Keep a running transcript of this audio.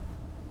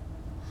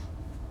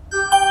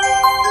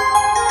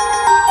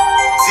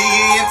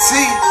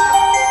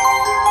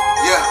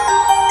Yeah.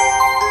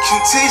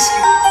 Q-T-ski.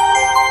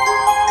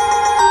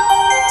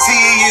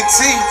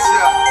 T-E-N-T.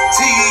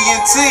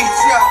 T-E-N-T.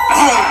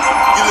 Boom.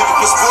 You looking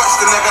for sports,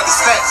 then I got the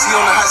stats. He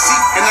on the hot seat,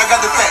 and I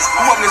got the facts.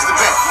 Who up next to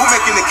bat? Who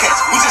making the catch?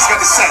 Who just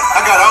got the sack? I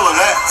got all of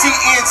that.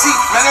 T-E-N-T.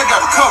 Man, I got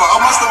the color.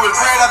 All my stuff is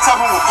bread. I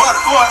top them with butter.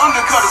 Floyd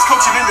undercutters,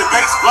 coaching in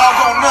debates. Log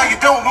on now, you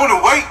don't want to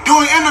wait.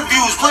 Doing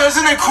interviews, players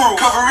in their crew.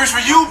 Coverage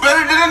for you,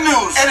 better than the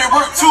news. And it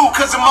worked too,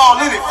 cause I'm all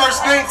in it.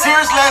 First name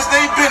Terrence, last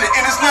name Bennett.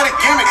 And it's not a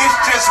gimmick, it's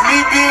just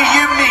me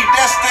being me.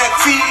 That's that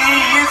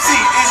T-E-N-T.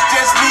 It's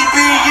just me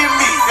being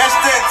me. That's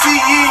that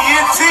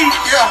T-E-N-T.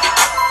 Yeah.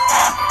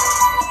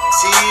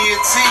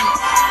 T-E-N-T.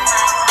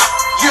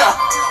 Yeah.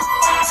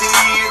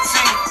 T-E-N-T.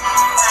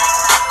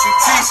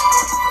 Q-T-ski.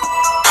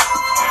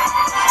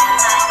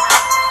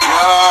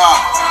 Yeah.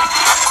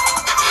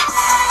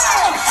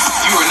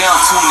 You are now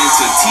tuned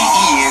into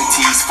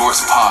TENT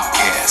Sports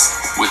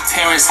Podcast with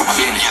Terrence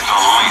Bennett.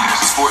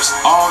 Sports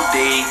all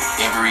day,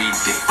 every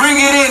day. Bring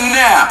it in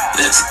now.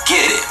 Let's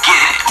get it.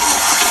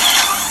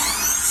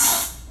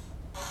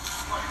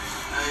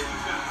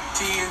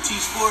 TNT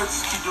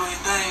Sports, keep doing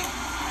your thing.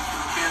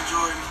 Ben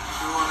Jordan,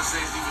 we want to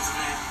say defensive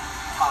end.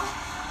 Holla.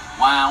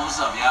 Wow, what's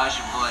up, y'all? It's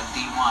your boy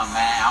D1,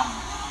 man.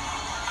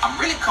 I'm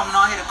really coming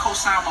on here to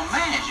co-sign my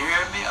man, you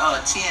heard me?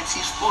 TNT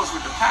Sports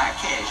with the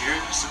podcast, you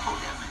heard me? Support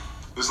that, man.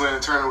 This is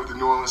Landon Turner with the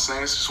New Orleans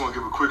Saints. Just want to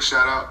give a quick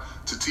shout out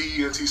to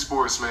TENT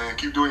Sports, man.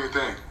 Keep doing your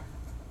thing.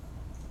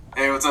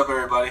 Hey, what's up,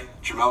 everybody?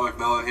 Jamel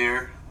McMillan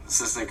here,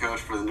 assistant coach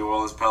for the New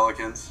Orleans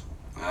Pelicans.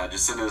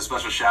 Just sending a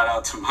special shout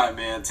out to my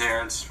man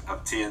Terrence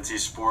of TNT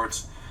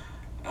Sports.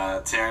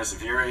 Terrence,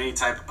 if you're any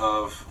type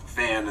of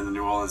fan in the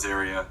New Orleans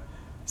area,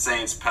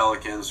 Saints,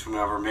 Pelicans,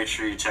 whomever, make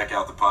sure you check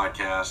out the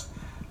podcast.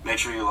 Make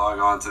sure you log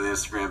on to the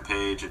Instagram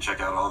page and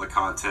check out all the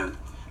content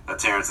that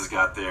Terrence has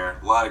got there.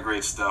 A lot of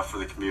great stuff for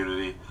the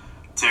community.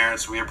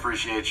 Terrence, we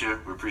appreciate you.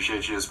 We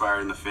appreciate you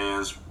inspiring the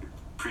fans. We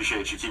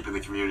appreciate you keeping the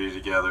community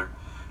together.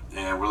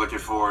 And we're looking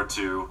forward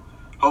to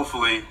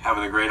hopefully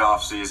having a great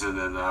offseason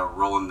and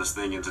rolling this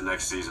thing into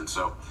next season.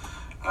 So,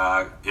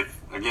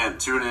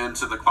 tune in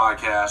to the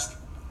podcast.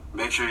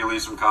 Make sure you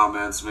leave some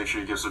comments. Make sure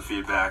you give some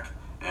feedback.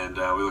 And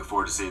we look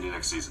forward to seeing you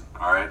next season.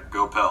 All right?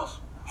 Go Pels.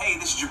 Hey,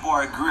 this is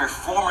Jabari Greer,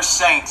 former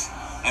Saint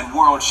and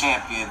world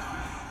champion.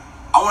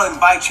 I want to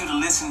invite you to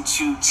listen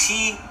to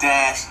T-E-N-T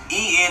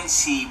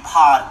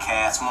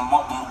podcast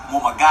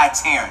with my guy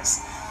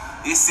Terrence.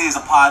 This is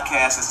a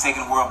podcast that's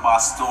taking the world by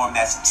storm.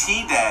 That's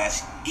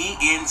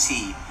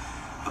T-E-N-T,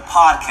 the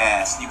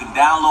podcast. You can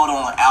download it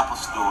on the Apple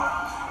Store.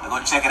 Go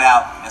check it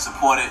out and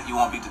support it. You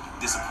won't be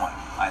disappointed.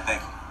 All right,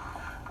 thank you.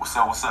 What's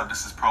up?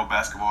 This is pro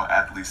basketball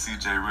athlete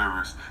CJ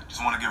Rivers.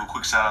 Just want to give a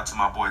quick shout out to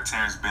my boy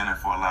Terrence Bennett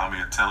for allowing me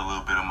to tell a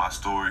little bit of my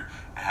story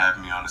and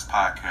having me on this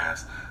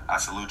podcast. I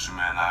salute you,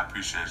 man. I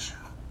appreciate you.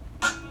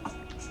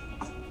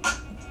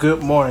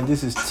 Good morning.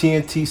 This is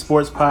TNT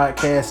Sports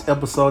Podcast,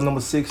 episode number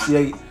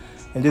 68.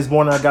 And this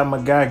morning I got my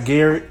guy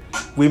Garrett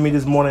with me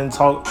this morning to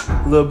talk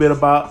a little bit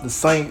about the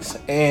Saints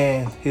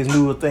and his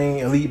new thing,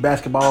 Elite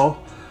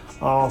Basketball.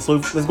 So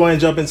let's go ahead and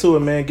jump into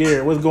it, man.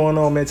 Garrett, what's going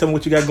on, man? Tell me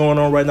what you got going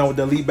on right now with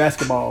the Elite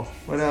Basketball.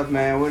 What up,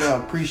 man? What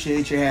up?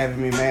 Appreciate you having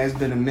me, man. It's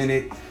been a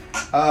minute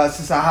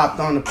since I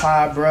hopped on the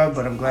pod, bro,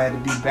 but I'm glad to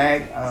be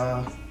back.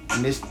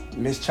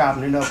 Miss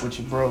chopping it up with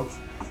you, bro.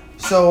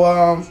 So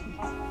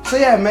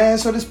yeah, man.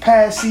 So this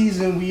past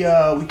season, we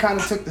kind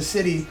of took the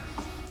city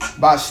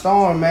by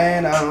storm,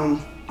 man.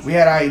 We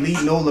had our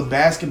Elite NOLA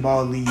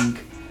Basketball League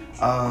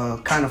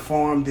kind of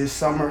formed this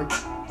summer.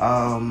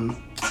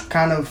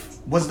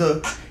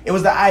 It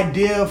was the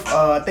idea of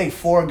I think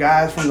 4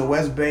 guys from the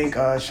West Bank.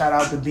 Shout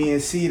out to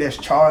BNC. That's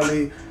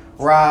Charlie,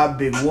 Rob,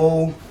 Big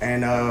Woe,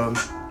 and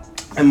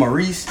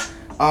Maurice.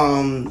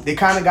 They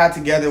kind of got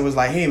together and was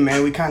like, hey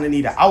man, we kind of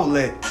need an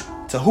outlet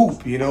to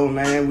hoop, you know,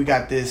 man. We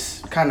got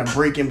this kind of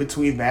break in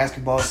between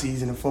basketball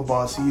season and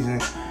football season.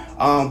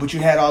 But you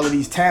had all of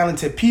these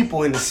talented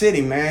people in the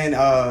city, man,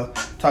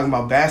 talking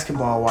about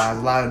basketball-wise,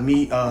 a lot of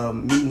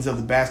meetings of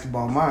the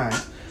basketball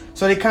minds.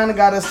 So they kind of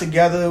got us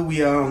together.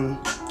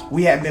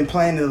 We had been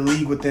playing in the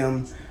league with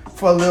them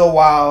for a little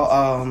while,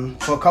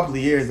 for a couple of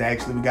years,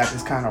 actually. We got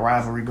this kind of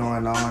rivalry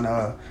going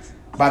on.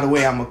 By the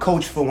way, I'm a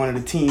coach for one of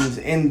the teams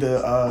in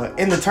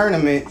the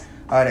tournament.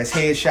 That's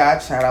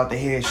Headshot. Shout out to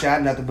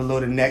Headshot. Nothing below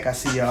the neck. I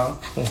see y'all.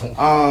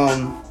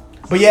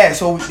 But yeah,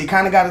 so they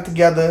kind of got it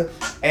together,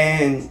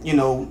 and you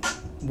know,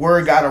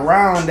 word got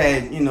around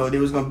that, you know, there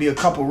was gonna be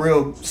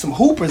some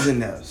hoopers in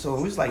there. So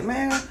it was like,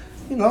 man,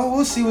 you know,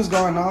 we'll see what's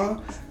going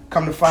on.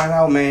 Come to find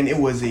out, man, it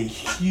was a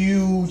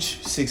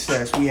huge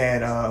success. We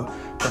had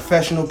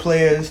professional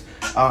players,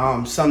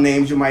 some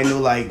names you might know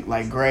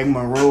like Greg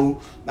Monroe,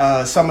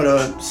 some of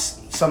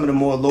the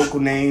more local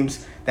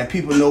names that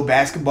people know,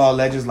 basketball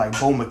legends like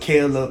Bo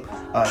McCaleb,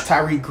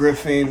 Tyree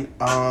Griffin,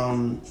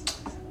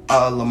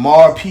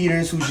 Lamar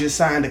Peters, who just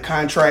signed a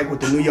contract with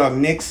the New York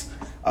Knicks.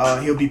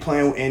 He'll be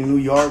playing in New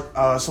York.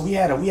 So we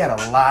had a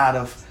lot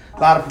of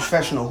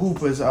professional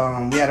hoopers. We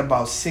had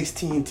about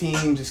 16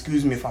 teams.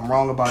 Excuse me if I'm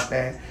wrong about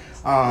that.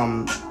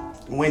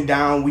 went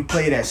down. We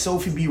played at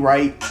Sophie B.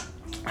 Wright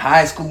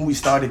High School. We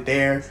started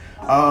there.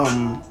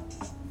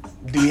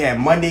 We had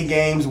Monday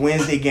games,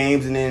 Wednesday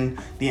games, and then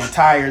the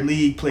entire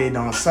league played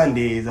on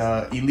Sundays.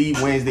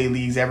 Elite Wednesday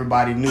leagues,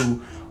 everybody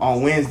knew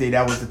on Wednesday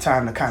that was the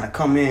time to kind of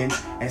come in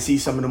and see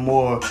some of the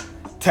more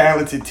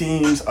talented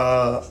teams,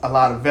 a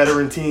lot of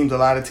veteran teams, a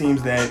lot of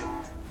teams that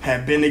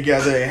had been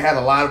together. It had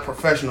a lot of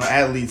professional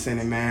athletes in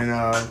it,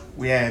 man.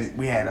 We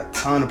had a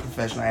ton of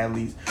professional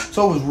athletes.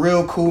 So it was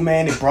real cool,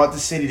 man. It brought the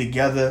city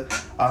together.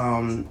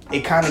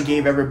 It kind of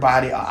gave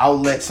everybody an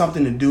outlet,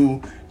 something to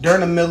do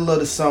during the middle of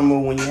the summer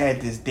when you had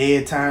this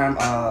dead time.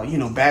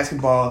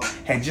 Basketball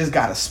had just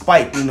got a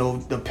spike.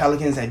 The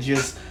Pelicans had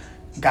just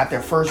got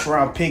their first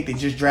round pick. They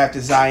just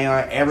drafted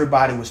Zion.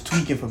 Everybody was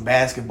tweaking for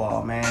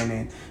basketball, man.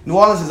 And New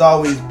Orleans has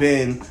always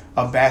been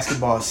a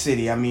basketball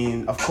city. I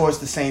mean, of course,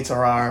 the Saints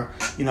are our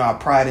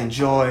pride and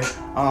joy.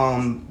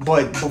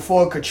 But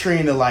before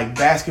Katrina, like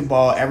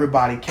basketball,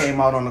 everybody came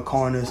out on the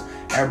corners.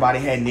 Everybody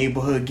had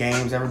neighborhood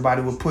games.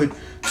 Everybody would put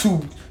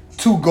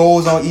two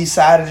goals on each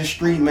side of the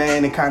street,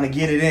 man, and kind of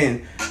get it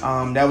in.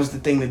 That was the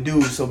thing to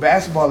do. So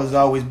basketball has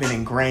always been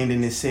ingrained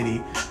in this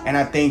city. And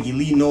I think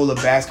Elite NOLA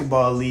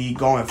Basketball League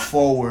going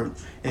forward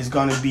is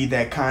going to be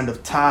that kind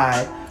of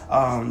tie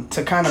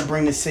to kind of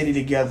bring the city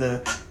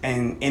together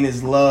and in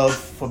is love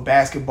for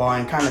basketball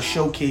and kind of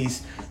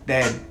showcase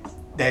that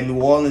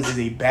New Orleans is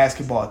a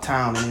basketball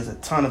town and there's a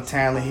ton of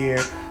talent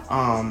here.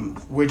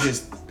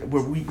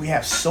 We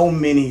have so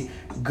many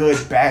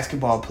good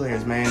basketball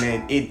players, man.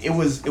 And it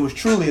was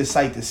truly a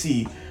sight to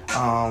see,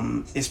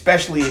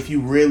 especially if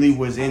you really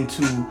was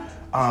into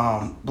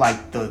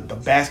like the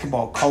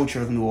basketball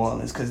culture of New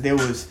Orleans, because there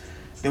was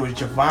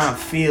Javon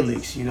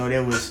Felix,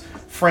 there was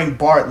Frank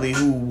Bartley,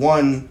 who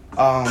won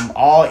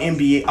all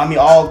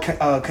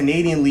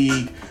Canadian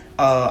League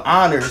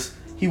honors.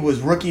 He was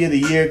Rookie of the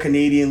Year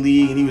Canadian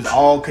League, and he was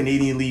all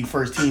Canadian League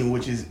first team,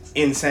 which is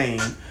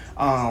insane.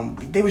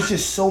 There was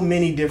just so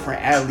many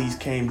different athletes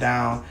came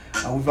down.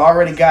 We've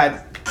already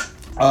got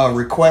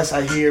requests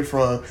I hear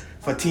for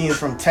teams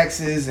from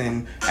Texas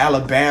and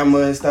Alabama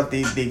and stuff.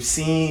 They've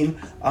seen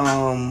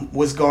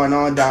what's going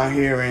on down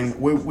here, and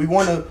we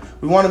want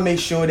to make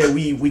sure that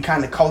we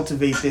kind of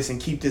cultivate this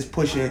and keep this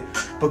pushing,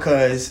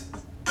 because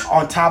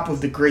on top of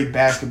the great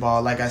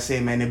basketball, like I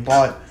said, man, it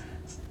brought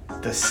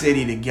the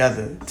city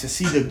together. To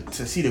see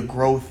the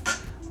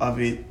growth of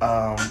it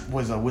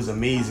was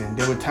amazing.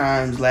 There were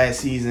times last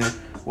season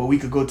where we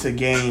could go to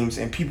games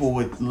and people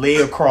would lay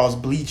across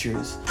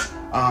bleachers,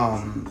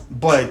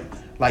 but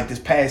like this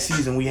past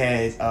season, we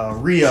had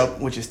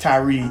Re-Up, which is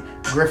Tyree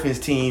Griffin's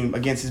team,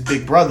 against his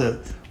big brother,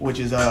 which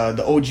is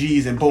the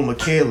OGs and Bo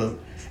McCaleb.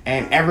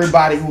 And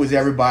everybody who was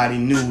everybody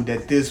knew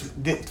that this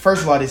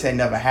first of all, this had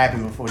never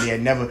happened before.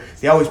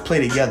 They always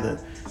play together.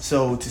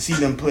 So to see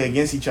them play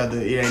against each other,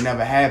 it had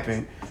never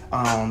happened.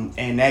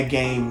 And that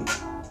game,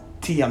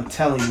 T, I'm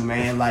telling you,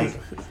 man, like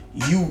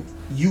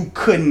you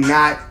could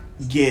not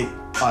get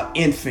an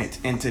infant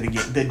into the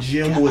game. The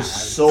gym was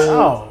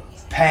so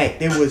packed.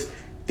 They were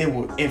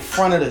in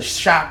front of the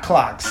shot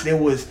clocks. There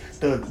was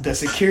the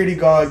security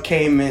guard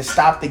came and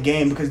stopped the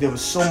game because there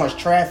was so much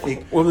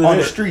traffic on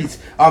the streets.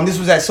 This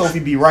was at Sophie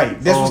B. Wright.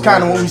 This was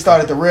kind of when we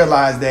started to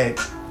realize that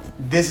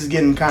this is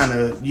getting kind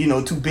of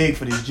too big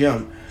for this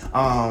gym.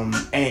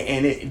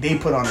 They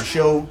put on a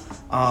show.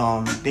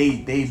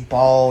 They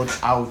balled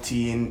out,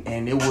 T,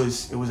 and it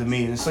was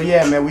amazing. So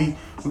yeah, man, we're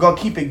gonna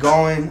keep it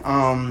going.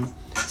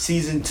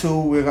 Season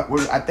 2,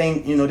 I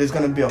think there's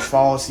gonna be a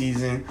fall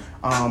season,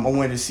 a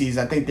winter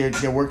season. I think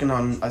they're working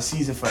on a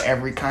season for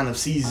every kind of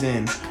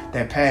season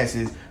that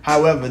passes.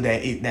 However,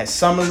 that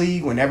summer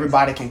league, when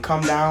everybody can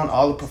come down,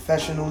 all the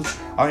professionals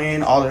are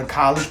in, all the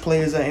college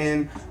players are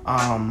in.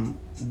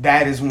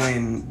 That is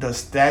when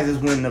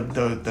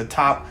the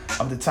top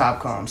of the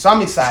top comes. So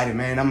I'm excited,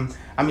 man.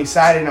 I'm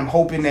excited. I'm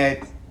hoping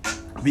that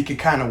we could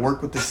kind of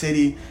work with the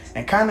city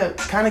and kind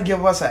of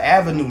give us an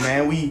avenue,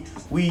 man.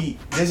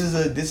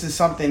 This is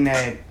something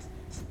that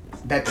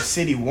the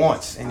city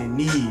wants and it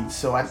needs.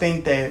 So I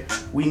think that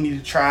we need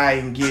to try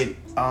and get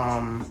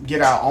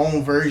our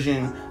own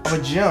version of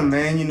a gym,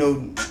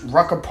 man.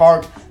 Rucker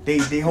Park,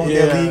 they hold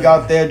their league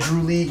out there.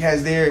 Drew League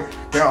has their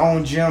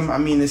own gym. I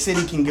mean, the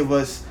city can give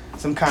us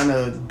some kind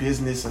of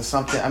business or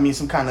something. I mean,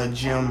 some kind of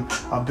gym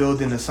or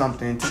building or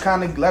something to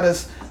kind of let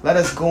us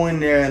go in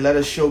there and let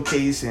us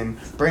showcase and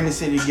bring the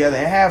city together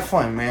and have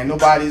fun, man.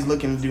 Nobody's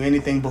looking to do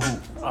anything but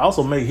hoop.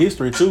 Also make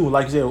history too,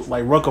 like you said,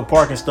 like Rucker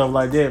Park and stuff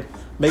like that.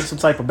 Make some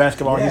type of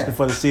basketball history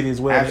for the city as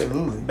well.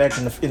 Absolutely. Back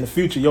in the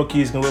future, your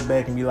kids can look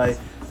back and be like,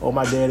 "Oh,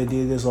 my daddy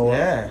did this," or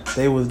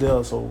they was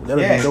there. So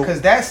that'll be dope.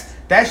 Because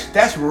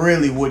that's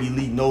really what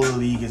Elite NOLA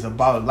League is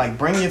about. Like,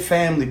 bring your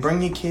family,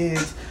 bring your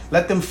kids,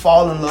 let them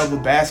fall in love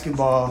with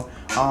basketball,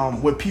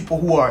 with people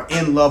who are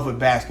in love with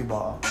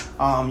basketball.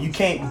 You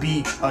can't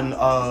beat an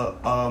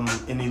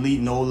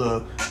Elite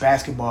NOLA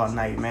basketball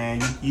night,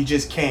 man. You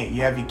just can't.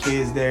 You have your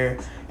kids there,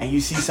 and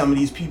you see some of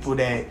these people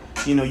that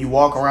you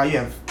walk around. You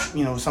have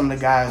some of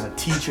the guys are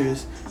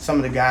teachers, some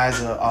of the guys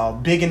are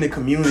big in the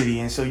community,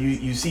 and so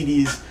you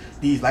see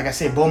like I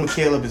said, Bo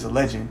McCaleb is a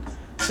legend.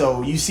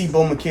 So you see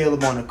Bo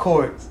McCaleb on the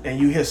court, and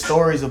you hear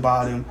stories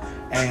about him,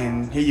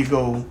 and here you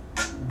go,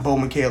 Bo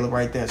McCaleb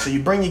right there. So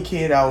you bring your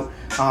kid out.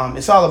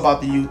 It's all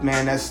about the youth,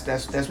 man.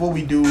 That's what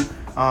we do.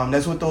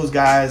 That's what those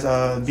guys,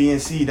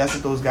 BNC. That's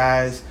what those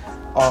guys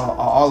are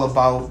all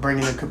about,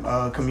 bringing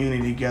the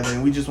community together,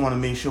 and we just want to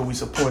make sure we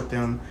support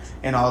them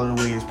in all of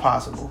the ways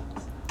possible.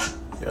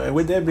 Yeah, and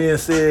with that being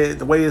said,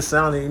 the way it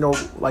sounded,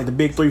 like the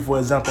Big Three, for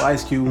example,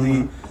 Ice Cube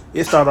League,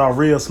 it started off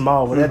real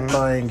small, but that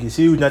thing is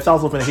huge. That's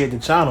also going to hit the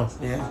channel.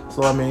 Yeah.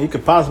 So, I mean, it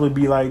could possibly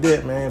be like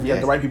that, man, if you got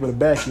the right people to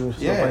back you.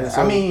 Yeah.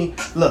 So, I mean,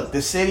 look,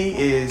 the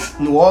city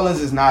New Orleans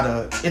is not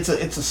it's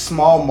a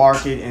small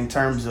market in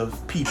terms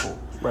of people.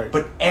 Right.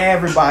 But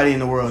everybody in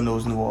the world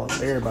knows New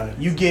Orleans. Everybody.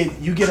 You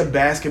get a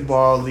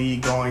basketball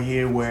league going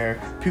here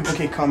where people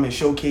can come and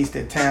showcase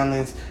their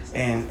talents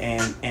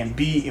and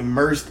be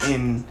immersed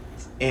in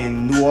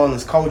New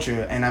Orleans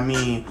culture. And I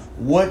mean,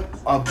 what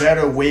a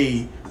better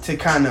way to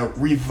kind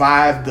of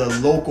revive the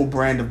local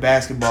brand of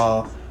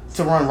basketball,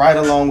 to run right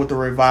along with the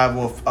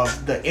revival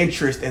of the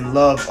interest and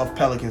love of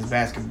Pelicans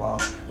basketball.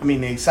 I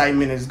mean, the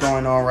excitement is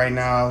going on right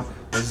now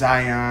with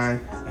Zion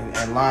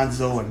and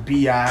Lonzo and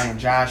B.I. and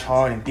Josh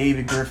Hart and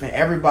David Griffin.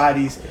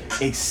 Everybody's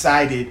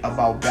excited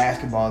about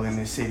basketball in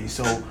this city.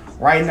 So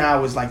right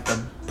now is like the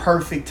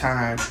perfect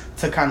time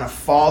to kind of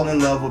fall in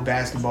love with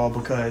basketball,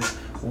 because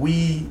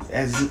we,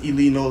 as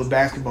Elite NOLA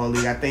Basketball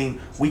League, I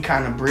think we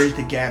kind of bridge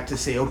the gap to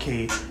say,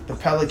 okay, the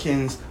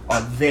Pelicans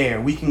are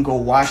there. We can go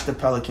watch the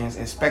Pelicans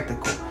in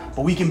spectacle,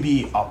 but we can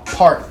be a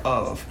part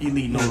of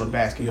Elite NOLA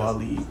Basketball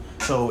League.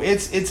 So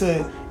it's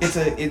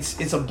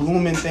a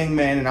blooming thing,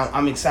 man, and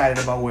I'm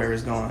excited about where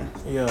it's going.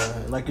 Yeah,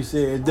 like you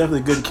said, it's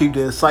definitely good to keep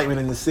the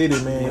excitement in the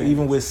city, man. Yeah.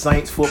 Even with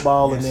Saints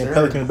football and then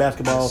Pelicans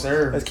basketball,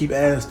 let's keep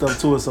adding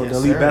stuff to it so the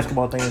elite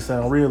basketball thing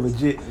sound real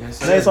legit.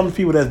 There's some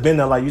people that's been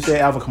there, like you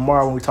said, Alvin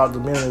Kamara when we talked a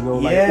minute ago.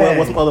 Like,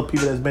 what's some other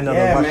people that's been there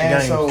to watch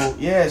the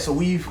games? So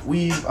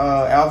we've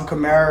Alvin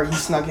Kamara, he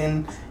snuck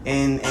in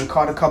and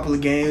caught a couple of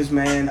games,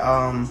 man.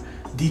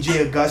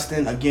 DJ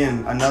Augustin,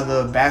 again,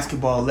 another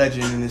basketball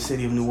legend in the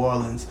city of New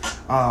Orleans.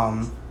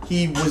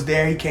 He was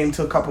there. He came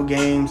to a couple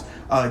games.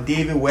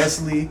 David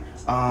Wesley,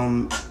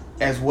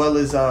 as well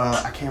as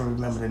I can't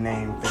remember the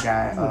name. The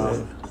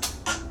guy,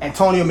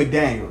 Antonio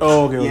McDaniels.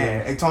 Oh, okay.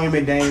 Yeah, Antonio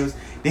McDaniels.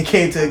 They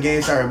came to a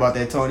game. Sorry about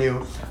that,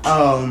 Antonio.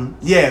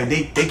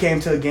 They came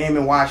to a game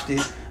and watched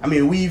it. I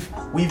mean, we've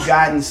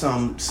gotten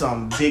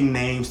some big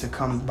names to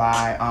come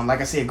by.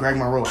 Like I said, Greg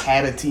Monroe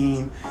had a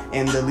team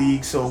in the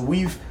league, so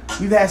we've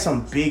had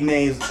some big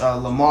names.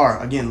 Lamar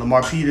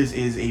Peters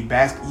is he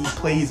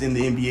plays in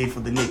the NBA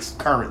for the Knicks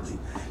currently.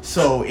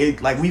 So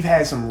we've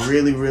had some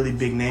really, really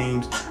big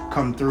names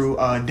come through.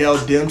 Dell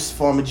Demps,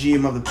 former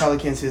GM of the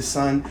Pelicans, his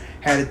son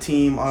had a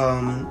team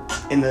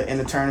in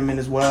the tournament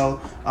as well.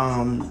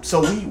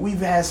 So we've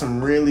had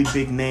some really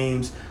big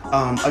names.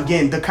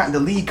 Again, the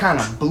league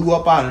kind of blew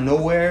up out of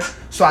nowhere.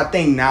 So I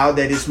think now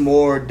that it's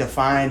more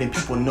defined and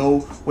people know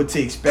what to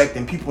expect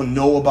and people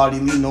know about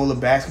Elite NOLA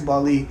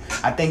Basketball League,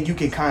 I think you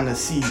can kind of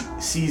see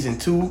season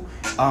 2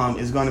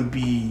 is going to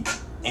be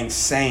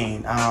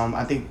insane.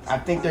 I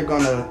think they're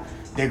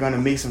gonna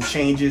make some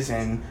changes,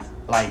 and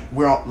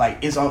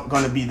it's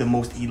gonna be the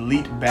most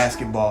elite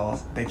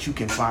basketball that you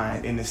can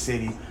find in the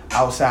city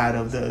outside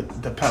of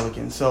the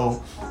Pelicans.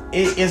 So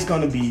it's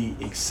gonna be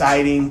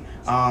exciting.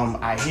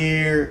 I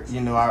hear,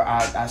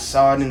 I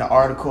saw it in the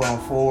article on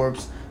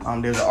Forbes.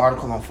 There's an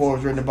article on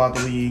Forbes written about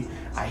the league.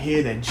 I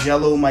hear that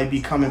Jello might be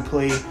coming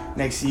play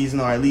next season,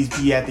 or at least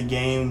be at the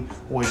game,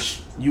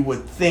 which you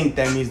would think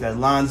that means that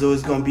Lonzo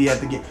is going to be at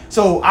the game.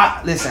 So,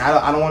 I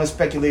don't want to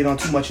speculate on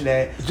too much of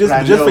that.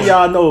 Just for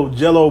y'all know,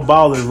 Jello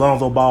Ball is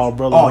Lonzo Ball,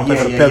 brother. Oh,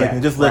 yeah.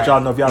 Just to let y'all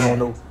know if y'all don't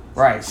know.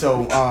 Right.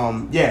 So,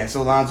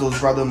 so Lonzo's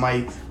brother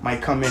might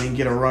come in and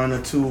get a run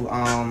or two.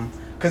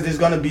 Because there's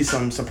going to be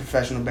some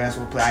professional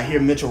basketball play. I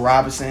hear Mitchell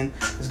Robinson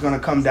is going to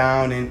come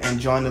down and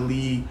join the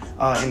league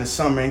in the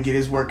summer and get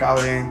his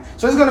workout in.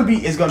 So it's going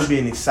to be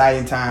an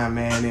exciting time,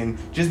 man, and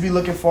just be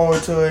looking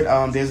forward to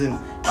it. There's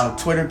a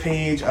Twitter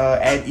page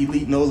at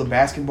Elite NOLA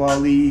Basketball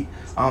League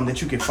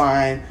that you can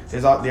find.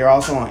 They're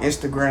also on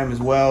Instagram as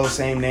well,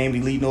 same name,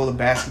 Elite NOLA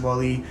Basketball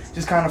League.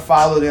 Just kind of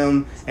follow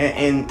them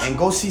and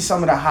go see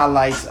some of the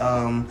highlights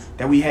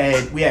that we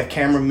had. We have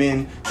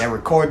cameramen that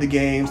record the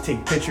games,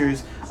 take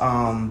pictures.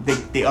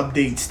 They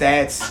update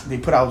stats. They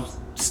put out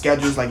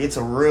schedules. Like it's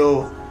a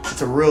real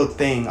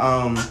thing.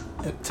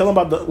 Tell them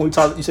about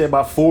you said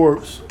about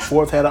Forbes.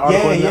 Forbes had an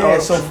article.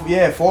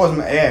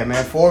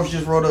 Forbes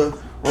just wrote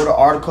an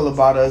article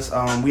about us.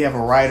 We have a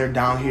writer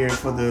down here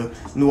for the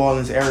New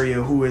Orleans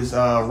area who is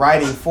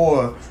writing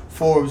for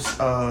Forbes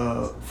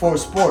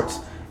Sports.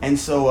 And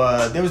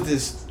so there was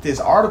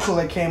this article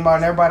that came out,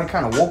 and everybody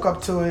kind of woke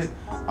up to it.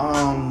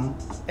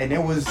 And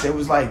it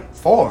was like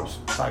Forbes.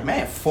 It's like,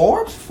 man,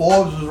 Forbes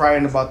was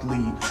writing about the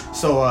league.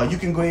 So you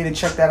can go ahead and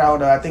check that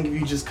out. I think if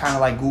you just kind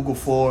of like Google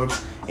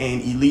Forbes in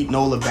Elite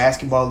NOLA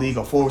Basketball League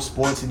or Forbes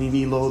Sports and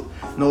Elite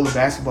NOLA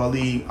Basketball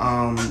League.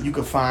 You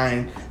can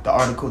find the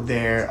article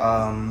there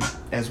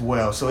as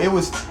well. So it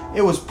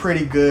was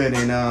pretty good,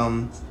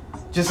 and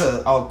just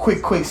a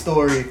quick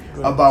story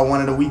about one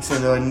of the weeks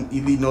in the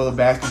Elite NOLA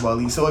Basketball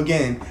League. So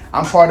again,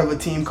 I'm part of a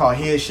team called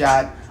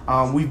Headshot.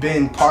 We've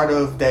been part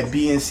of that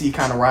BNC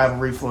kind of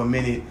rivalry for a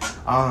minute.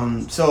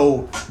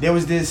 So there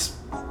was this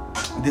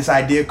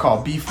idea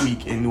called Beef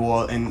Week in New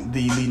Orleans, in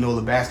the Elite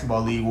NOLA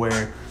Basketball League,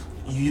 where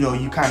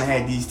you kind of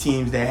had these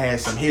teams that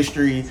had some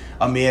history,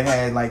 may have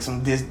had like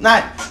some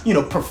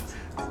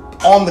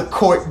on the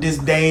court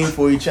disdain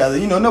for each other.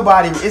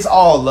 Nobody. It's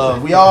all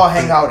love. We all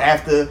hang out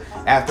after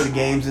the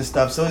games and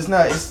stuff. So it's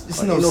no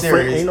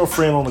serious. Ain't no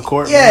friend on the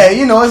court. Yeah,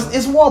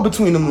 it's war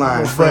between them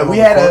lines. But we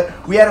had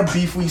a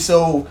beef week.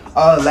 So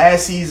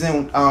last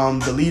season,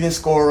 the leading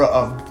scorer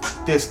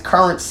of this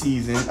current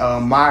season,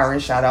 Myron,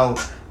 shout out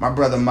my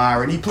brother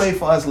Myron. He played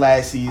for us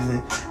last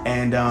season,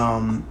 and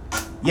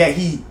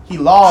he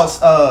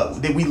lost.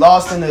 We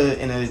lost in the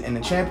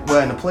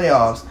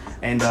playoffs.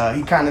 And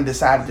he kind of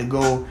decided to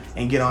go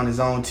and get on his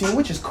own team,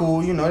 which is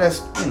cool.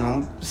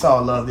 It's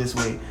all love this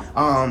way.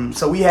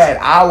 So we had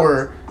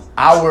our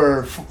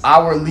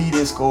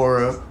leading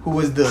scorer, who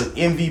was the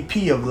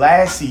MVP of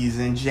last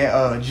season,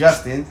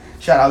 Justin.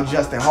 Shout out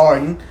Justin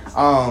Harden.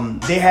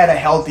 They had a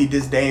healthy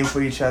disdain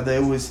for each other.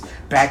 It was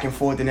back and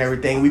forth and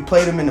everything. We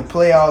played them in the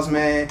playoffs,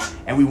 man,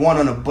 and we won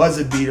on a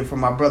buzzer beater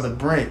from my brother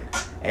Brent.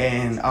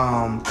 And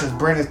because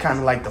Brent is kind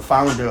of like the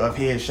founder of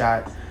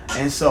Headshot,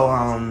 and so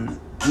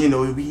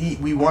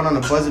we won on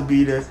a buzzer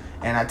beater,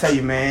 and I tell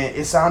you, man,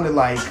 it sounded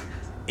like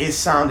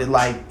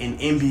an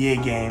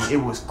NBA game. It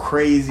was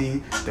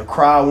crazy. The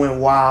crowd went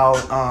wild.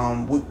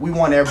 We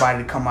want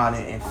everybody to come out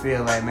and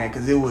feel that, man,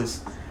 because it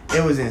was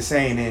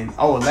insane. And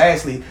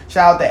lastly,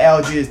 shout out to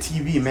Algiers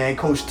TV, man.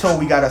 Coach Toe,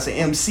 we got us an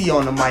MC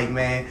on the mic,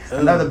 man.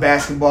 Another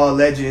basketball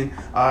legend.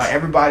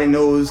 Everybody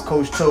knows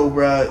Coach Toe,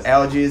 bro.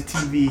 Algiers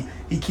TV.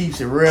 He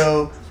keeps it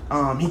real.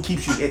 He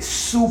keeps you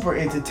super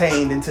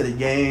entertained into the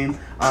game.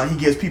 He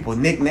gives people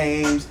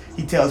nicknames.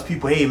 He tells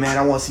people, hey, man,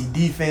 I want to see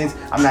defense.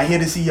 I'm not here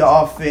to see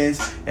your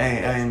offense.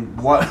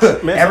 And what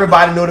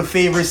everybody know the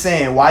favorite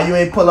saying, why you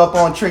ain't pull up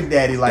on Trick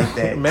Daddy like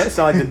that? Man, it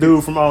sound like the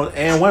dude from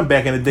And One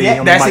back in the day.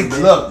 Yeah,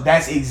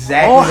 that's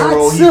exactly the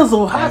role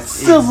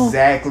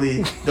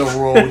exactly the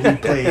role he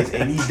plays,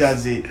 and he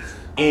does it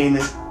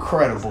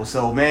incredible.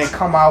 So, man,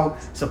 come out,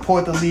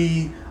 support the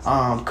league.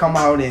 Come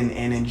out and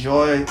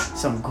enjoy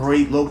some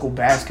great local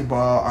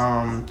basketball.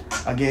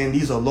 Again,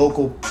 these are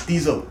local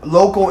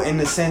in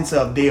the sense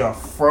of they are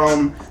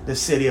from the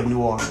city of New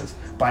Orleans.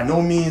 By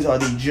no means are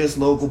they just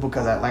local,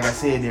 because like I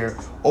said, they're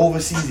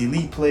overseas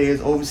elite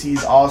players,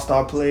 overseas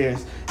all-star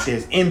players.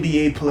 There's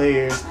NBA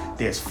players,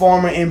 there's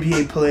former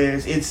NBA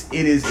players. It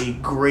is a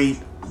great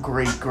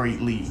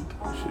league.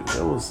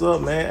 Shit, what's up,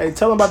 man? Hey,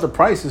 tell them about the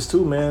prices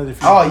too, man.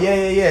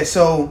 Yeah.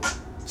 So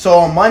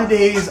on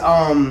Mondays,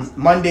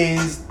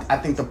 I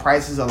think the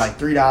prices are like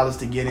 $3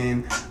 to get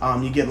in.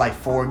 You get like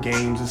 4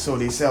 games, and so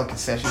they sell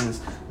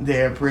concessions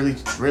there. Really,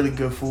 really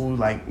good food,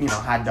 like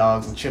hot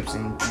dogs and chips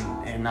and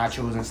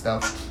nachos and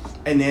stuff.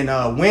 And then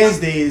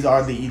Wednesdays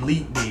are the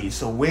elite days.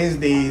 So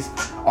Wednesdays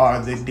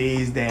are the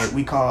days that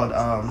we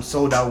called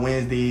sold out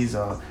Wednesdays,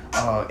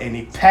 and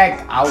they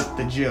packed out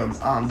the gym.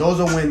 Those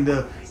are when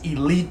the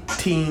elite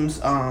teams,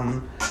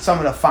 some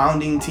of the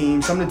founding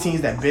teams, some of the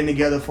teams that have been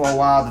together for a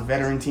while, the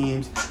veteran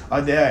teams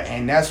are there,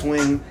 and that's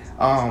when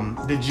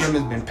the gym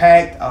has been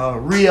packed.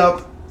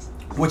 Re-Up,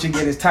 which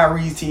again is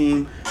Tyree's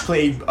team,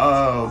 played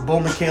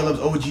Bowman Caleb's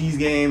OG's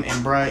game,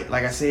 and bruh,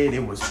 like I said,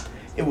 it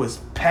was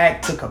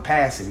packed to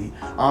capacity.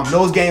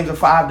 Those games are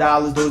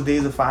 $5. Those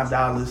days are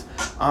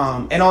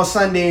 $5. And on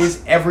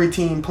Sundays, every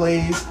team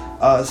plays.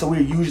 So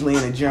we're usually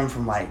in the gym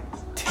from like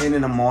 10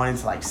 in the morning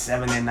to like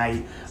 7 at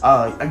night.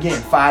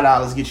 Again,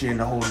 $5 get you in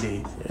the whole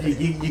day.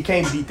 You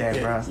can't beat that,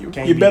 bro.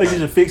 You better get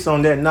your fix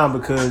on that now,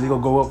 because it's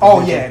gonna go up.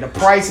 The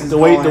price is the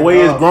way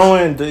it's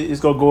growing. It's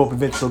gonna go up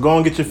eventually. So go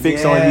and get your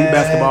fix on elite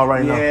basketball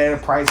right now. Yeah,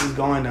 the price is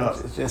going up.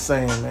 Just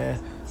saying, man.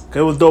 Cause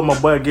it was dope. My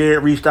boy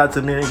Garrett reached out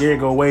to me, and Garrett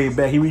go way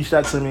back. He reached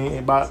out to me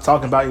about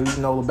talking about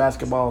the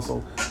basketball.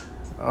 So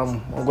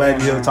I'm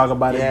glad you're here to talk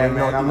about it. Yeah,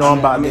 man.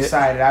 I'm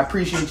excited. I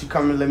appreciate you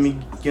coming. Let me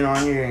get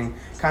on here and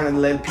kind of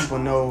let people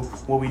know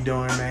what we're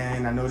doing,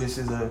 man. I know this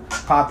is a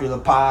popular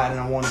pod, and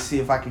I want to see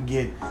if I could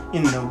get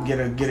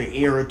an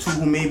ear or two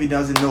who maybe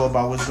doesn't know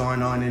about what's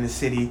going on in the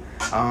city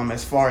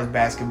as far as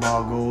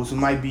basketball goes, who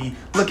might be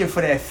looking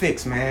for that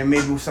fix, man.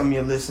 Maybe some of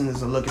your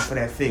listeners are looking for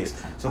that fix.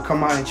 So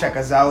come on and check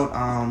us out.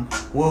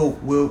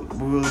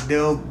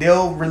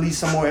 They'll release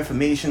some more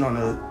information on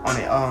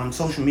the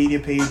social media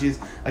pages.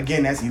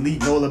 Again, that's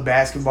Elite NOLA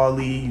Basketball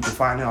League. You can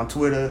find it on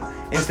Twitter,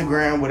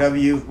 Instagram, whatever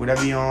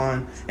you're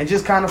on, and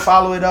just kind of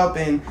follow it up,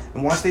 and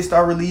once they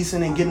start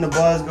releasing and getting the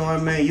buzz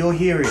going, man, you'll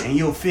hear it and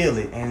you'll feel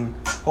it, and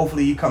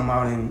hopefully you come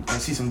out and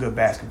see some good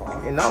basketball.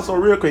 And also,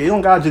 real quick, it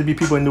don't gotta just be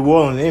people in New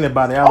Orleans,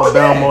 anybody,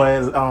 Alabama,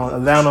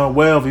 Atlanta,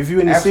 well, if you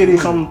in the city,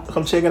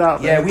 come check it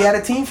out, man. Yeah, we had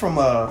a team from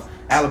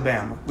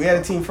Alabama. We had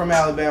a team from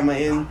Alabama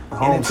in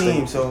the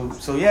team.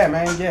 So yeah,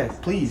 man. Yeah,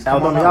 please.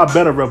 Alabama, y'all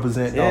better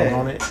represent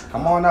on it.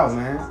 Come on out,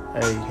 man.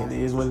 Hey, it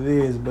is what it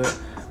is. But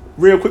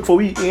real quick before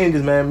we end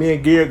this, man, me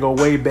and Garrett go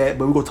way back,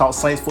 but we gonna talk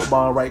Saints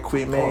football right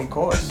quick, man. Of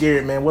course.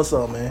 Garrett, man, what's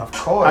up, man? Of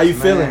course. How you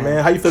feeling,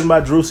 man? How you feeling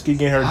about Drewski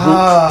getting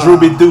her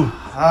Drew Doo?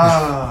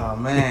 Oh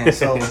man.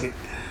 So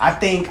I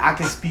think I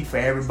can speak for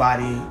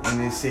everybody in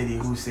this city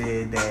who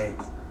said that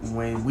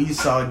when we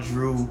saw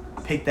Drew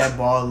pick that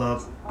ball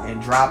up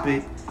and drop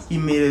it, he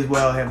may as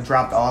well have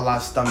dropped all our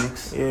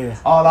stomachs,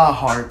 all our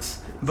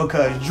hearts,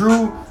 because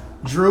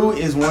Drew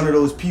is one of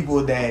those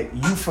people that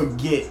you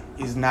forget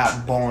is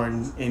not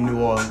born in New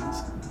Orleans.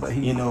 But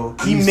he's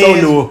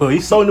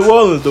so New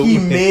Orleans, though. He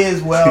may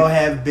as well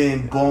have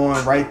been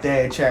born right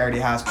there at Charity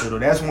Hospital.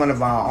 That's one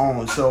of our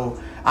own. So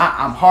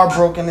I'm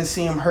heartbroken to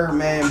see him hurt,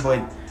 man, but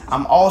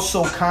I'm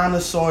also kind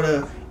of sort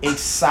of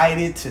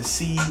excited to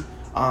see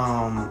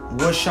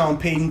what Sean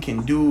Payton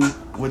can do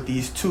with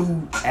these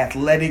two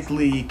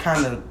athletically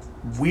kind of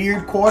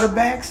weird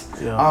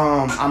quarterbacks. Yeah.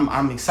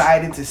 I'm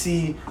excited to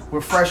see.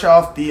 We're fresh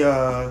off the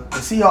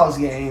Seahawks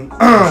game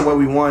where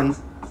we won,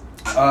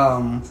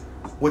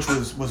 which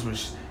was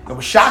it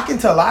was shocking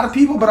to a lot of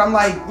people. But I'm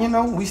like,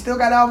 we still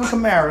got Alvin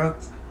Kamara,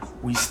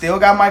 we still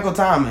got Michael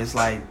Thomas.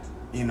 Like,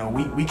 we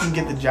can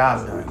get the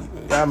job done.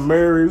 We got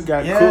Murray, we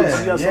got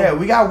Cooks,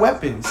 we got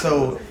weapons.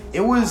 So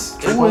it was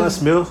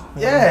Smith.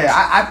 Yeah,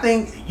 I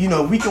think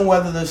we can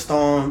weather the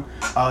storm.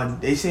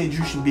 They say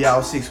Drew should be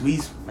out 6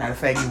 weeks. Matter of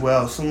fact, he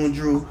will soon,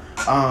 Drew.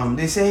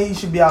 They say he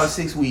should be out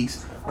 6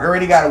 weeks. We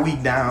already got a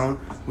week down.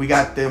 We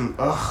got them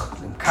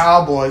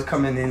Cowboys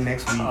coming in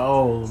next week.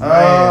 Oh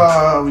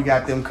man, we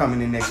got them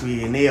coming in next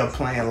week, and they are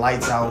playing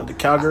lights out. The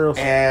Cowgirls.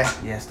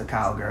 Yes, the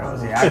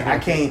Cowgirls. Yeah,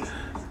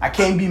 I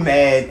can't be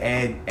mad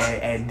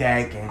at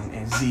Dak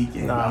and Zeke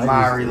and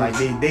Amari. Like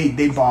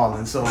they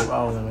balling. So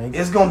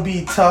it's gonna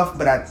be tough,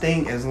 but I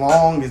think as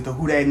long as the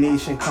Who Dat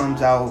Nation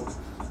comes out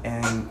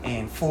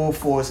and full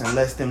force and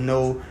lets them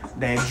know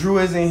that Drew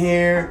isn't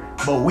here,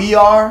 but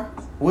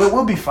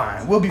we'll be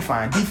fine. We'll be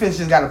fine. Defense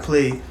just gotta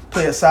play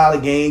a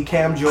solid game.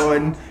 Cam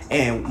Jordan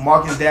and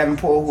Marcus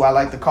Davenport, who I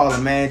like to call a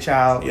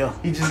man-child. Yeah.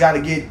 He just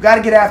gotta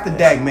get after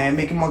Dak, man.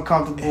 Make him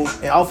uncomfortable.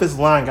 And offensive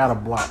line gotta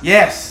block.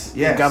 Yes.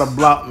 Gotta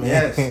block, man.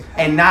 Yes.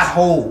 And not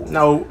hold.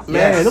 No,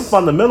 man. Them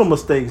fundamental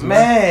mistakes,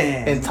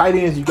 man. And tight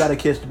ends, you gotta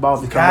catch the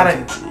ball.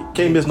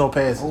 Can't miss no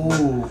passes.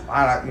 Ooh,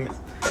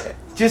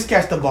 just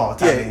catch the ball,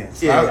 tight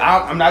ends.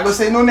 Yeah. I'm not gonna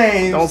say no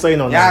names. Don't say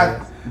no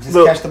names. Just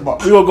catch the ball.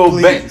 We gonna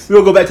go back. We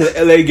gonna go back to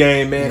the LA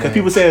game, man. Because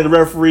people saying the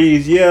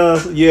referees,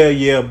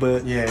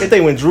 but I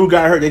think when Drew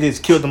got hurt, they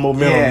just killed the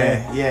momentum,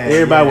 man.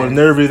 Everybody was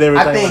nervous.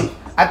 Everything.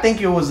 I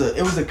think it was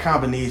a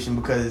combination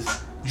because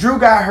Drew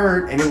got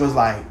hurt and it was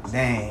like,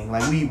 dang,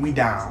 like we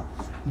down.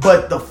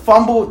 But the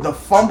fumble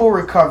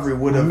recovery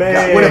would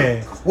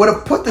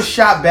have put the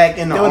shot back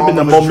in the arm. It would have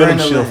been the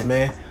momentum shift,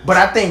 man. But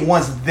I think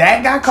once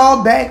that got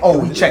called back,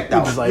 we checked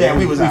out.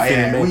 We was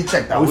out. We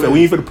checked out. We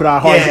ain't finna put our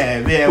heart.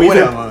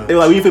 Whatever. They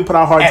were like, we ain't finna put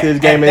our heart to this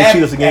game and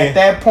cheat us again. At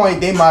that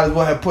point, they might as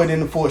well have put in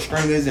the 4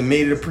 stringers and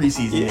made it a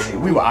preseason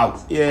game. We were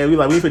out. Yeah, we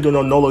ain't finna do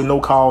no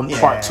call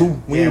part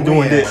 2. We ain't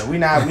doing that. We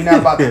not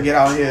about to get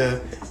out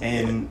here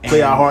and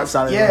play our hearts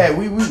out. Yeah,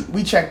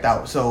 we checked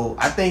out. So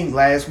I think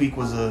last week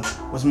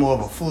was more of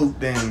a fluke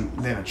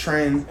than a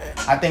trend.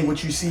 I think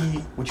what you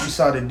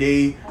saw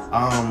today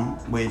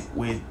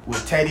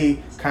with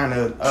Teddy, kind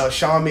of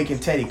Sean making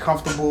Teddy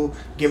comfortable,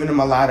 giving him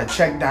a lot of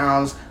check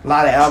downs, a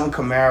lot of Alvin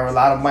Kamara, a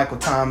lot of Michael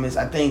Thomas.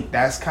 I think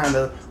that's kind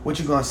of what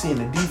you're gonna see in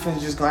the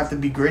defense. Just gonna have to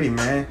be gritty,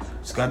 man.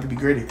 It's gonna have to be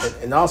gritty.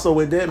 And also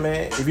with that,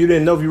 man, if you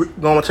didn't know, if you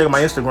want to check out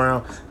my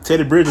Instagram,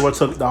 Teddy Bridgewater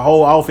took the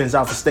whole offense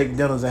out for steak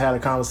dinners and had a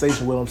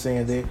conversation with him,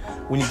 saying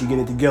that we need to get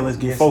it together, let's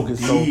get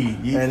focused.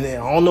 Indeed. And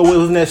I don't know what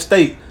was in that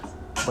state,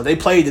 but they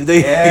played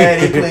today. Yeah,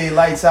 they played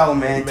lights out,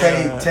 man.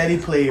 Teddy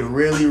played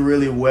really,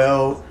 really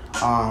well.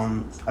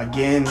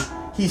 Again,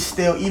 he's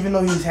still, even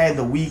though he's had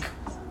the week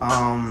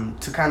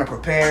to kind of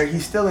prepare,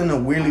 he's still in a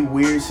really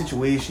weird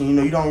situation.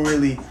 You don't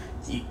really,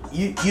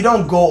 you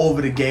don't go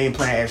over the game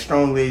plan as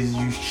strongly as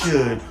you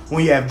should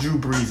when you have Drew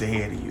Brees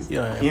ahead of you.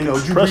 Yeah,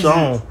 Drew pressure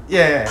Brees, on.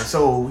 Yeah,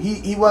 so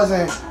he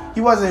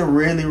wasn't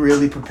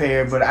really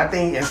prepared, but I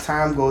think as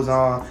time goes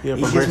on, he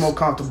gets more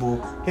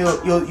comfortable.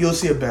 You'll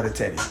see a better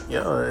Teddy.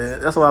 Yeah,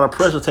 that's a lot of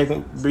pressure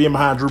being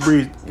behind Drew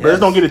Brees. But let's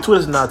don't get it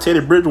twisted now. Teddy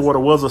Bridgewater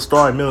was a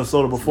star in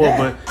Minnesota before,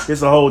 but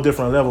it's a whole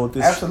different level. With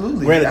this.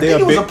 Absolutely. Granted, I think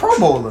he was a Pro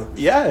Bowler.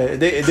 Yeah,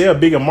 they're a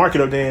bigger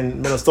market up there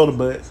in Minnesota,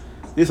 but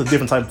it's a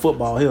different type of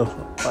football here,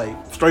 like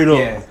straight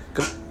up.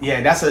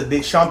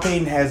 Yeah, Sean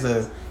Payton has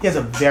a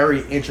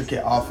very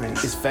intricate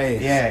offense. It's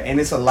fast. Yeah, and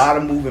it's a lot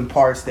of moving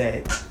parts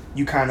that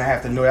you kind of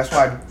have to know. That's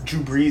why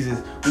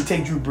we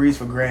take Drew Brees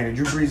for granted.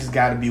 Drew Brees has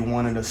got to be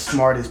one of the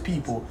smartest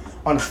people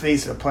on the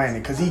face of the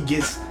planet because he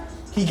gets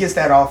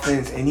that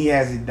offense and he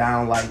has it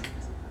down like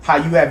how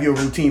you have your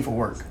routine for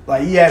work.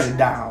 Like he has it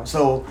down.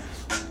 So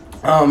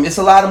it's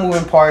a lot of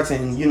moving parts,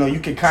 and you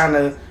can kind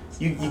of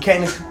you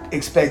can't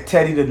expect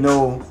Teddy to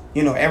know,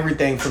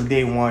 everything from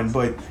day one.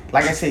 But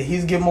like I said,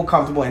 he's getting more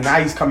comfortable, and now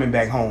he's coming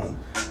back home.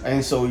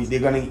 And so they're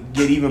going to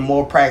get even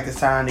more practice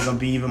time. They're going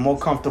to be even more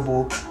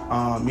comfortable.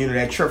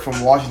 That trip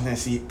from Washington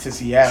to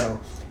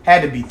Seattle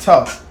had to be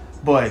tough.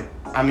 But,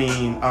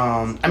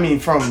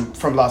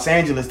 from Los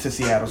Angeles to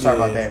Seattle. Sorry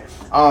about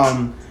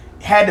that.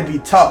 Had to be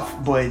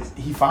tough, but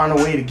he found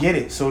a way to get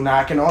it. So now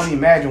I can only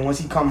imagine once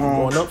he come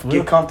home,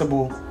 get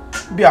comfortable,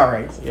 be all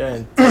right. Yeah,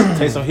 and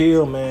Taysom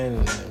Hill,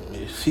 man,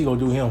 he gonna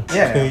do him.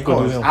 Yeah, he of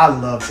course. I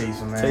love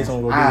Taysom, man.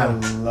 Taysom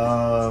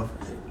love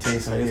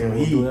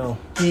Taysom Hill.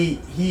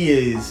 He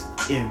is,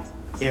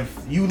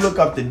 if you look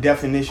up the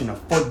definition of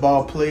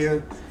football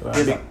player,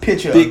 there's a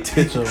picture big of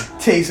picture.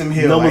 Taysom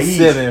Hill. Number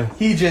 7.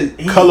 He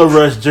color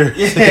rush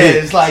jersey. Yeah,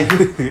 it's like,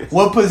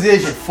 what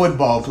position?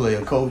 Football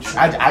player, coach.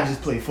 I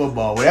just play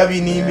football. Whatever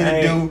you need me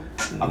to do,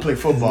 I play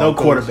football. No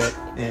coach. Quarterback.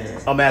 Yeah.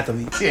 I'm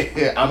athlete.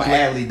 Yeah, I'm an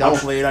athlete. Don't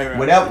play like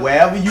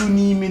wherever you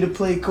need me to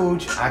play,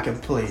 coach, I can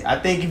play. I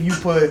think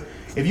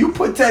if you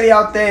put Teddy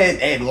out there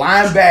at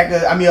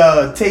linebacker,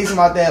 Taysom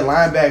out there at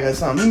linebacker or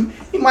something,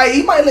 he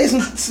might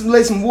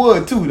lay some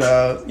wood too,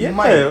 dog.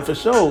 Yeah, for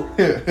sure.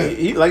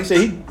 he like you said,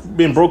 he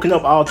been broken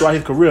up all throughout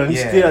his career, and he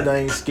still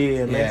ain't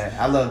scared, man.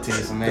 Yeah, I love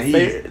Taysom, man.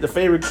 The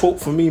favorite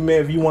quote for me,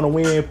 man: if you want to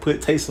win,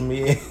 put Taysom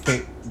in.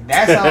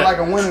 That sounds like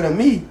a winner to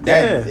me.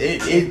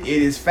 It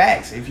is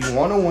facts. If you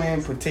want to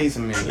win, put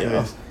Taysom in,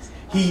 because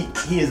he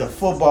is a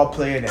football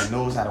player that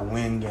knows how to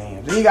win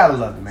games. And you gotta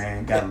love it,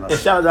 man. Gotta love it.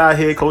 And shout out to our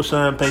head coach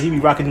Sean Payton. He be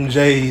rocking them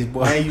J's,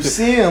 boy. Man, you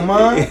see him,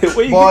 man.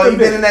 Boy, he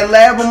been in that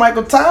lab with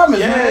Michael Thomas,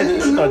 man.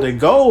 You know the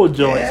gold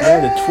joints,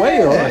 man. The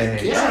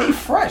 12. Yeah, he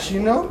fresh,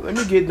 Let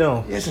me get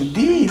them. Yes,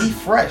 indeed. He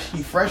fresh.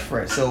 He fresh.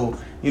 So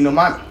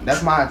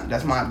that's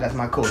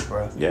my coach,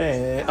 bro. Yeah,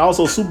 and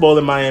also Super Bowl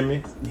in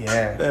Miami.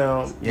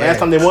 Yeah. Last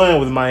time they won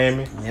was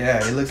Miami.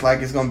 Yeah, it looks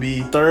like it's gonna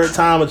be third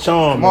time a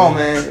charm. Come on,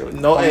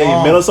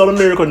 man. Minnesota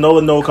Miracle,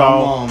 no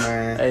call. Come on,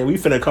 man. Hey, we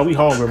finna come. We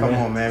hungry, man.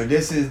 Come on, man.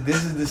 This is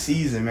the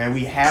season, man.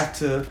 We have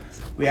to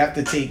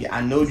take it.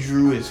 I know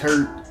Drew is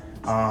hurt,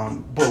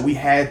 but we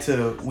had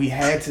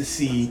to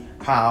see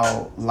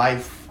how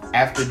life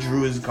after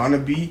Drew is gonna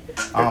be.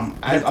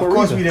 Of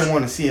course, we didn't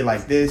want to see it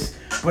like this,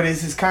 but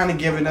it's just kind of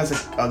giving us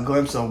a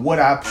glimpse of what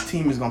our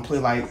team is gonna play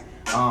like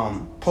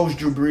post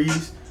Drew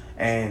Brees.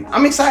 And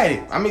I'm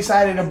excited. I'm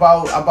excited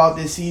about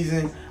this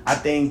season. I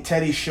think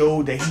Teddy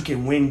showed that he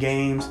can win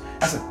games.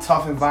 That's a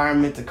tough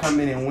environment to come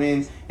in and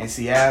win in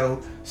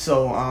Seattle.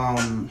 So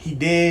he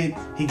did.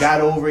 He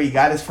got over. He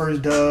got his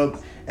first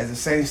dub as a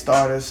Saints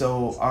starter.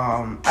 So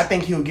I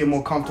think he'll get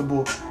more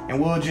comfortable, and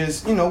we'll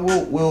just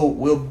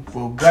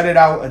we'll gut it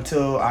out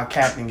until our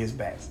captain gets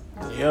back.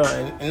 Yeah,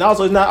 and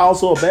also it's not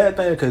also a bad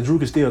thing because Drew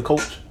can still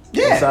coach.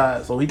 Yeah.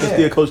 Inside, so he can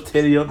still coach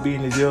Teddy up, being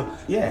his ear.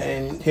 Yeah.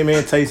 And him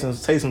and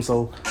Taysom.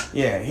 So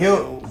yeah,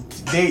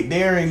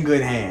 they're in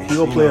good hands.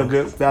 He'll play a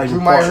good valuable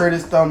Drew might hurt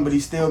his thumb, but he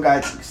still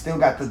got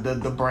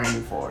the brain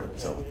for it.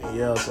 So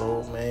yeah,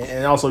 so man,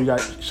 and also you got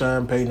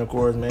Sean Payton, of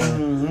course, man.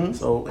 Mm-hmm.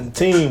 So and the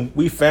team,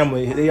 we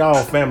family. They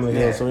all family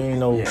here, so ain't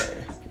no. Yeah.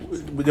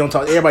 We don't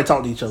talk. Everybody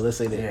talk to each other. Let's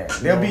say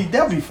that. Yeah,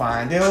 they'll be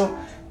fine.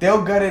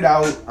 They'll gut it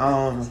out.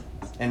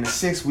 In the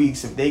 6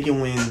 weeks, if they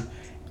can win.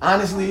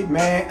 Honestly,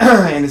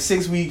 man, in the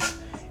 6 weeks,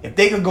 if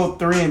they could go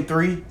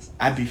 3-3,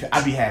 I'd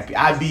be happy.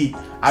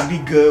 I'd be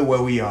good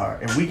where we are.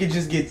 If we could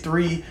just get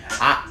 3,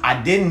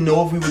 I didn't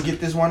know if we would get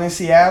this one in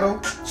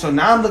Seattle. So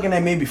now I'm looking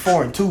at maybe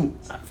 4-2.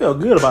 I feel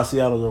good about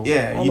Seattle though.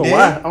 Yeah,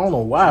 I don't know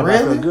why. Really?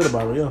 But I feel good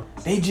about it. Yeah.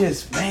 They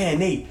just,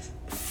 man,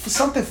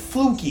 something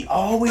fluky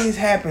always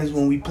happens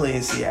when we play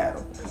in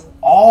Seattle.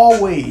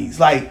 Always.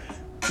 Like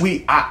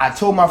I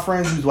told my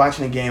friends who was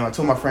watching the game. I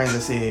told my friends, I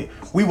said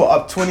we were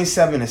up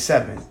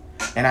 27-7.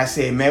 And I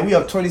said, man, we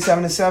up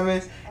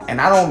 27-7,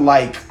 and I don't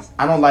like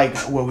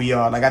where we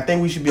are. Like, I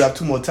think we should be up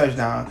 2 more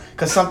touchdowns,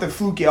 because something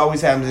fluky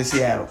always happens in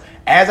Seattle.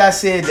 As I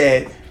said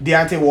that,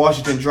 Deontay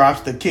Washington drops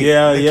the kick,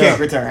 kick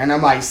return, and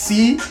I'm like,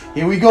 see,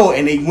 here we go,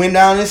 and they went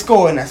down and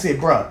scored, and I said,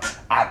 bro,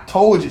 I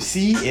told you,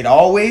 see, it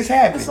always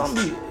happens.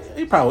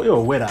 It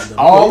was wet out there.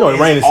 It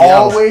rain in Seattle.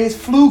 Always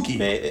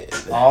fluky.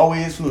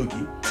 Always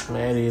fluky.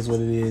 Man, it is what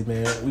it is,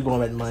 man. We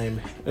going back to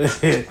Miami.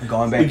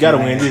 Going back. We gotta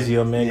win this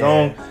year, man.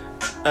 Yeah.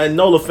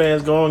 NOLA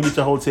fans, go on get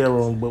your hotel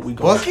room, but we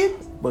go. Book it?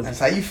 That's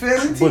how you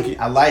feeling? Book it.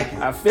 I like it.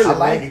 I feel it. I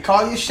like it.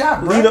 Call your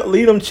shot, bro.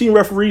 Lead them cheating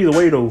referees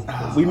away, though.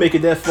 We make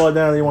it that far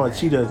down, they want to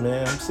cheat us,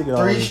 man. I'm sick of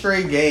all 3 this.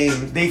 straight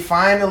games. They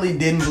finally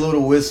didn't blow the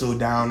whistle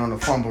down on the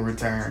fumble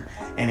return,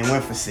 and it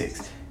went for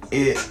 6.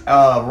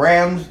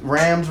 Rams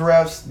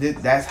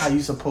refs, that's how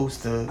you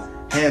supposed to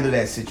handle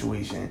that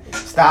situation.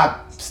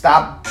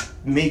 Stop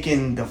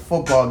making the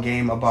football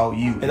game about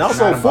you. And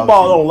also,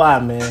 football don't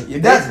lie, man.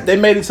 It doesn't. They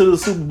made it to the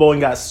Super Bowl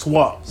and got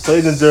swamped, so they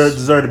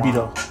deserve to beat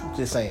up.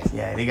 Just saying.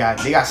 Yeah, they got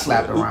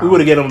slapped around. We would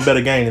have given them a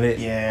better game than that.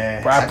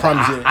 Yeah, I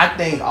promise you. I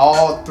think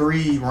all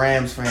 3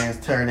 Rams fans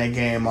turned that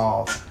game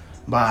off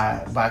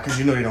because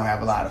you know they don't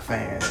have a lot of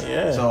fans.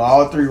 Yeah. So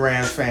all 3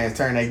 Rams fans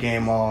turned that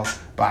game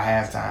off by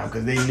halftime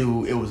because they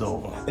knew it was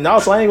over. And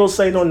also, I ain't gonna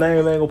say no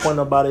names, I ain't gonna point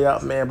nobody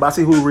out, man. But I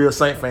see who real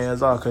Saint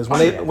fans are, because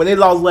when they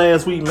lost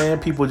last week, man,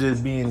 people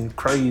just being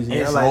crazy.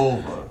 It's like,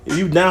 over. If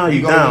you down,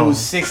 you gonna down. lose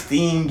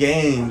 16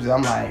 games.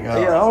 I'm like,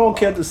 oh. Yeah, I don't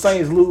care if the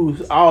Saints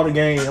lose all the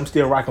games. I'm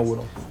still rocking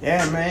with them.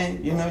 Yeah,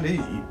 man. You know,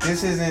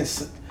 this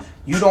isn't.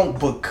 You don't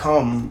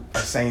become a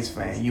Saints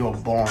fan. You're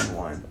born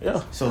one.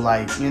 Yeah. So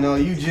like, you know,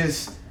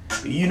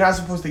 you're not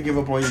supposed to give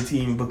up on your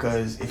team,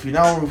 because if you're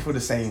not rooting for the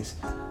Saints,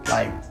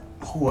 like,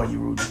 who are you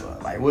rooting for?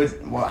 Like,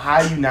 how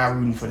are you not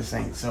rooting for the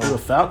Saints? So the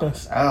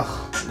Falcons.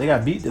 They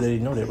got beat today.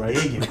 You know that, right?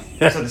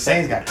 So the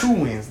Saints got 2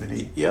 wins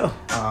today. Yeah.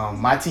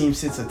 My team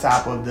sits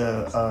atop of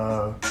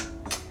the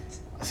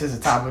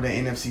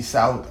NFC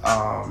South.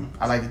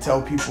 I like to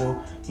tell people,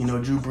 you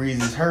know, Drew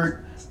Brees is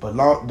hurt, but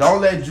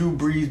don't let Drew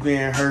Brees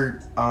being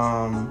hurt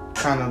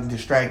kind of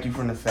distract you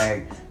from the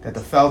fact that the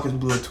Falcons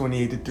blew a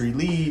 28-3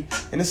 lead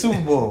in the Super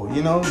Bowl.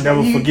 You know,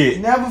 never forget it.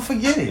 Never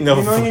forget it.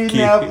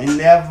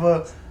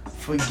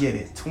 Forget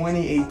it.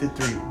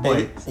 28-3. But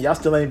hey, y'all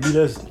still ain't beat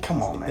us.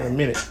 Come on, man. In a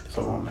minute.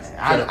 Come on, man.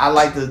 I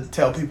like to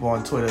tell people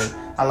on Twitter,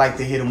 I like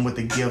to hit them with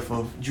the gif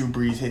of Drew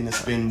Brees hitting the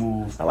spin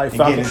move and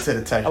getting into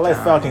the touchdown. I like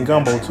Falcon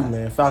Gumbo too,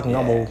 man. Falcon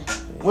Gumbo.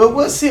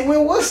 We'll see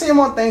him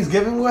on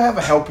Thanksgiving. We'll have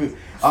a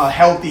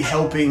healthy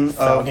helping of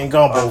Falcon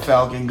Gumbo.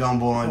 Falcon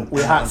Gumbo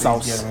with hot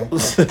sauce.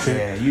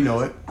 Yeah, you know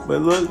it.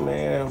 But look,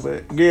 man.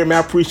 But Gary,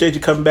 man, I appreciate you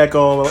coming back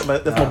on.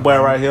 That's my boy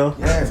right here.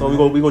 Yeah, so we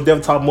gonna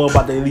definitely talk more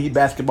about the elite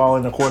basketball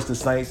and of course the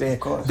Saints, and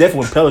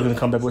definitely when Pelicans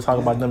come back, we'll talk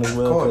about them as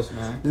well. Of course,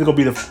 man. This is gonna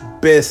be the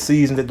best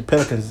season that the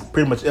Pelicans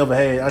pretty much ever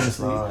had,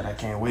 honestly. Lord, I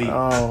can't wait.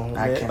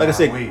 Like I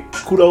said,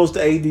 kudos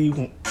to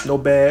AD. No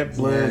bad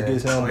blood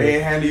against him. Go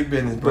ahead, handle your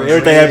business, bro. But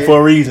everything happened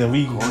for a reason.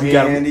 We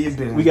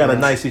got a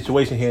nice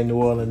situation here in New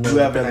Orleans. We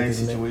have a nice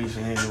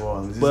situation here in New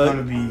Orleans. It's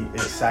gonna be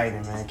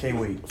exciting, man. Can't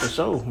wait. For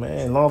sure,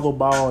 man. Lonzo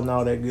Ball and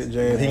all that good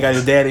jazz. He ain't got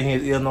his daddy in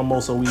his ear no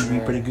more, so we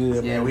pretty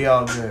good. Yeah, man. we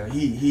all good.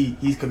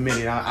 He's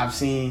committed. I've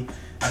seen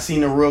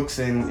the Rooks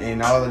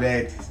and all of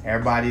that.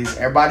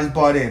 Everybody's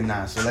bought in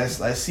now. So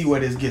let's see where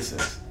this gets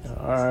us.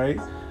 All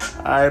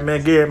right,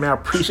 man. Garrett, man, I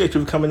appreciate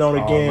you for coming on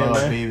again, all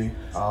love, man. Baby.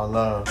 All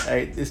love.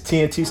 Hey, it's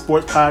TNT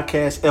Sports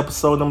Podcast,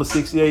 episode number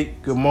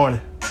 68. Good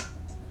morning.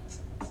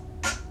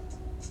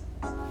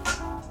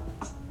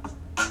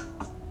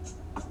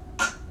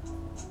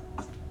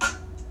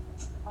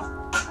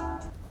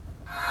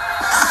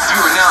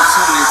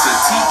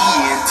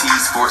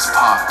 Sports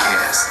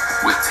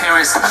Podcast with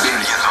Terrence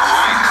Bennett.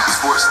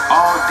 Sports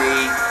all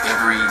day,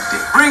 every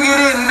day. Bring it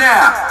in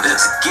now.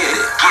 Let's get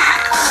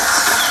it.